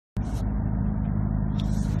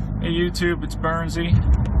Hey YouTube, it's Burnsy.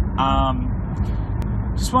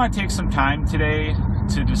 Just want to take some time today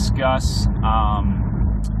to discuss,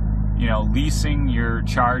 leasing your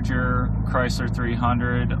Charger, Chrysler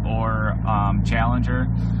 300, or Challenger.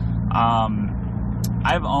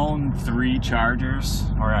 I've owned 3 Chargers,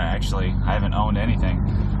 or actually, I haven't owned anything,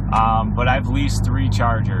 but I've leased 3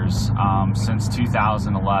 Chargers since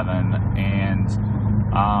 2011, and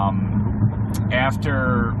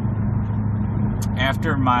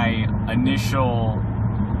after my initial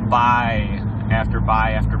buy after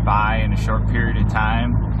buy in a short period of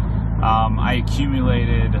time, I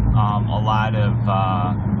accumulated a lot of,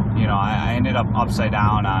 I ended up upside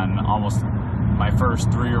down on almost my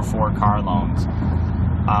first 3 or 4 car loans,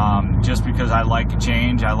 just because I like a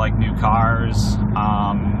change. I like new cars,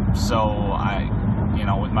 so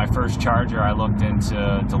with my first Charger, I looked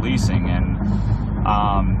into leasing, and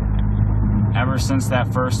ever since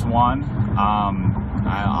that first one,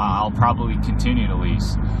 I'll probably continue to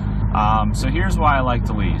lease. So here's why I like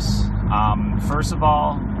to lease. First of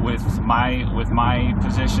all, with my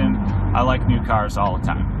position, I like new cars all the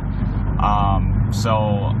time.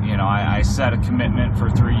 I set a commitment for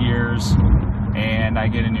 3 years, and I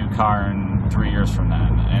get a new car in 3 years from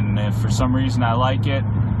then. And if for some reason I like it,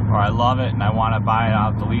 or I love it, and I want to buy it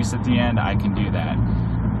out the lease at the end, I can do that.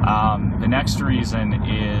 The next reason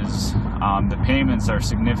is the payments are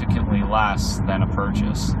significantly less than a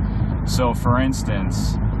purchase. So for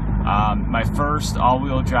instance, my first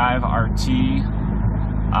all-wheel drive RT,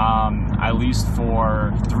 I leased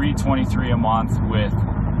for $323 a month with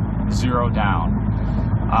 0 down,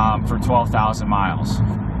 for 12,000 miles.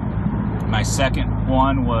 My second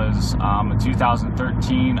one was a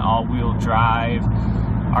 2013 all-wheel drive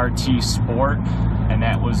RT Sport, and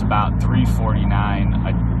that was about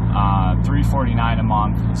 $349 a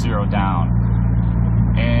month, 0 down.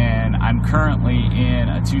 And I'm currently in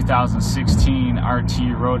a 2016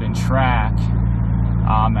 RT Road and Track,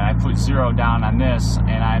 and I put 0 down on this,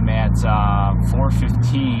 and I'm at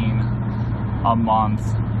 $415 a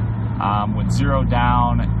month with 0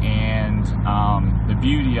 down. And the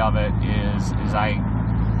beauty of it is I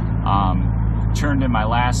turned in my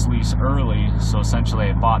last lease early, so essentially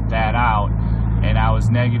I bought that out, and I was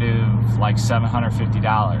negative like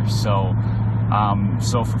 $750. So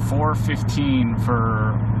for $415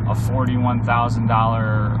 for a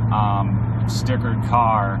 $41,000 stickered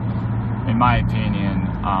car, in my opinion,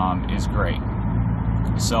 is great.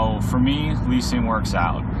 So for me, leasing works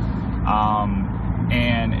out.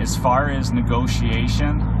 And as far as negotiate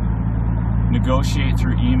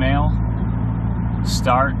through email.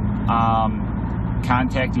 Start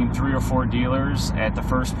contacting 3 or 4 dealers at the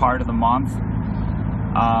first part of the month.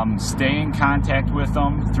 Stay in contact with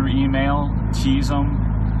them through email, tease them,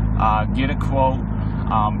 get a quote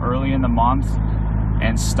early in the month,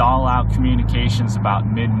 and stall out communications about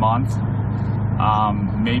mid-month.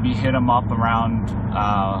 Maybe hit them up around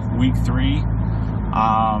week 3,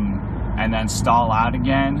 and then stall out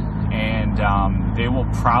again, and they will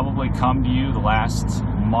probably come to you the last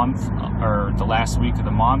month or the last week of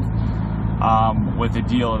the month with a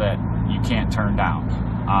deal that you can't turn down.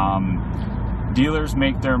 Dealers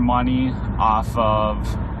make their money off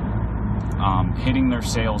of hitting their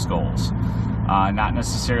sales goals, not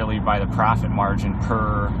necessarily by the profit margin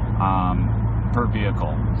per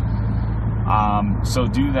vehicle. So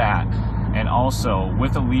do that. And also,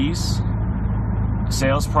 with a lease,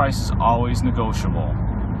 sales price is always negotiable.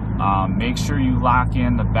 Make sure you lock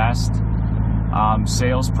in the best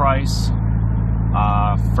sales price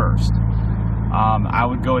first. I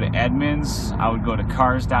would go to Edmunds, I would go to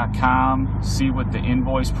cars.com, see what the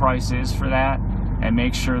invoice price is for that, and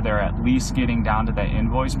make sure they're at least getting down to that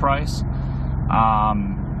invoice price.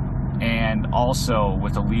 And also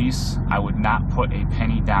with a lease, I would not put a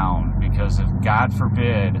penny down, because if God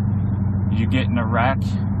forbid you get in a wreck,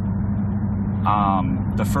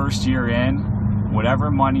 the first year in, whatever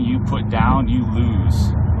money you put down, you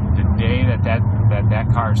lose the day that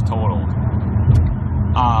car is totaled.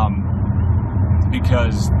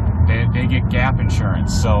 Because they get gap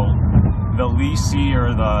insurance, so the leasee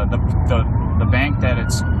or the bank that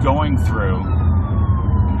it's going through,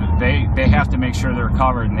 they have to make sure they're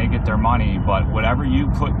covered and they get their money. But whatever you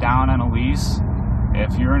put down on a lease,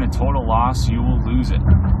 if you're in a total loss, you will lose it.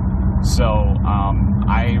 So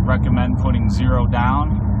I recommend putting 0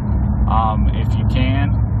 down if you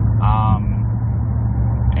can,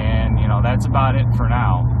 and that's about it for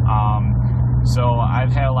now. So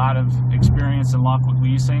I've had a lot of experience and luck with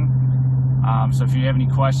leasing. So if you have any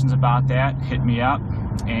questions about that, hit me up,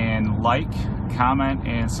 and like, comment,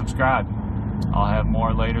 and subscribe. I'll have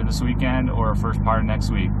more later this weekend or first part of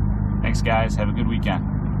next week. Thanks guys, have a good weekend.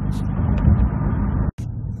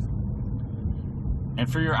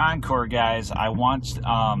 And for your Encore, guys, I want to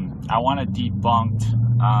debunk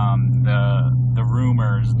the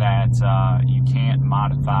rumors that you can't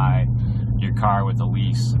modify your car with a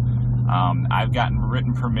lease. I've gotten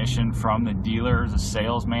written permission from the dealer, the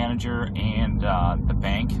sales manager, and the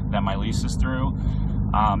bank that my lease is through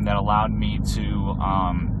that allowed me to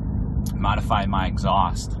modify my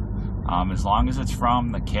exhaust. As long as it's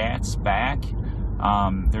from the cat's back,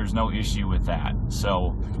 there's no issue with that.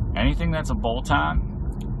 So anything that's a bolt-on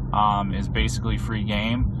is basically free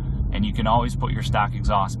game, and you can always put your stock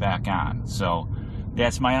exhaust back on. So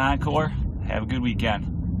that's my Encore. Have a good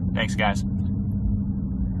weekend. Thanks, guys.